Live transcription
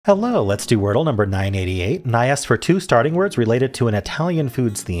Hello, let's do Wordle number 988, and I asked for 2 starting words related to an Italian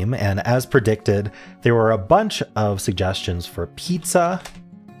foods theme, and as predicted, there were a bunch of suggestions for pizza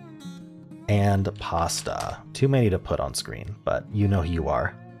and pasta. Too many to put on screen, but you know who you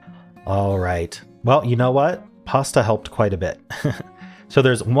are. All right. Well, you know what? Pasta helped quite a bit. So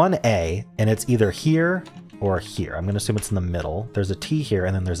there's one A, and it's either here or here. I'm going to assume it's in the middle. There's a T here,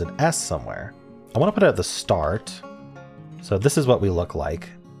 and then there's an S somewhere. I want to put it at the start. So this is what we look like.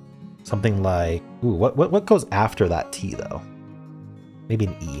 Something like, ooh, what goes after that T though? Maybe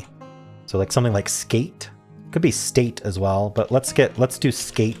an E. So like something like skate. Could be state as well, but let's do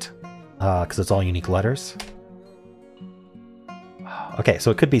skate because it's all unique letters. Okay,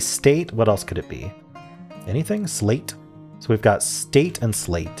 so it could be state. What else could it be? Anything? Slate. So we've got state and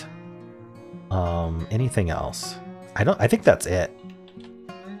slate. Anything else? I think that's it.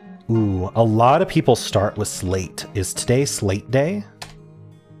 Ooh, a lot of people start with slate. Is today slate day?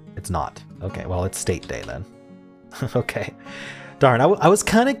 It's not. Okay, well, it's state day then. Okay. Darn, I was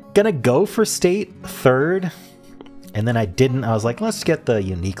kind of gonna go for state third, and then I didn't. I was like, let's get the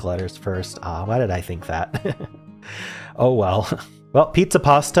unique letters first. Why did I think that? Oh, well. Well, pizza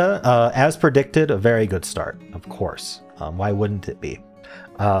pasta, as predicted, a very good start, of course. Why wouldn't it be?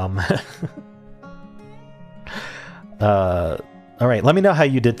 All right, let me know how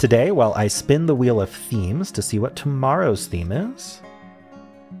you did today while I spin the wheel of themes to see what tomorrow's theme is.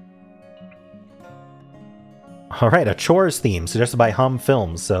 All right, a chores theme suggested by Hum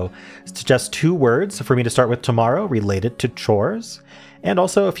Films. So it's just 2 words for me to start with tomorrow related to chores. And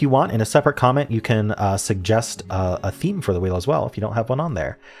also, if you want, in a separate comment, you can suggest a theme for the wheel as well if you don't have one on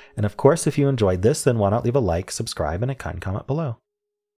there. And of course, if you enjoyed this, then why not leave a like, subscribe, and a kind comment below.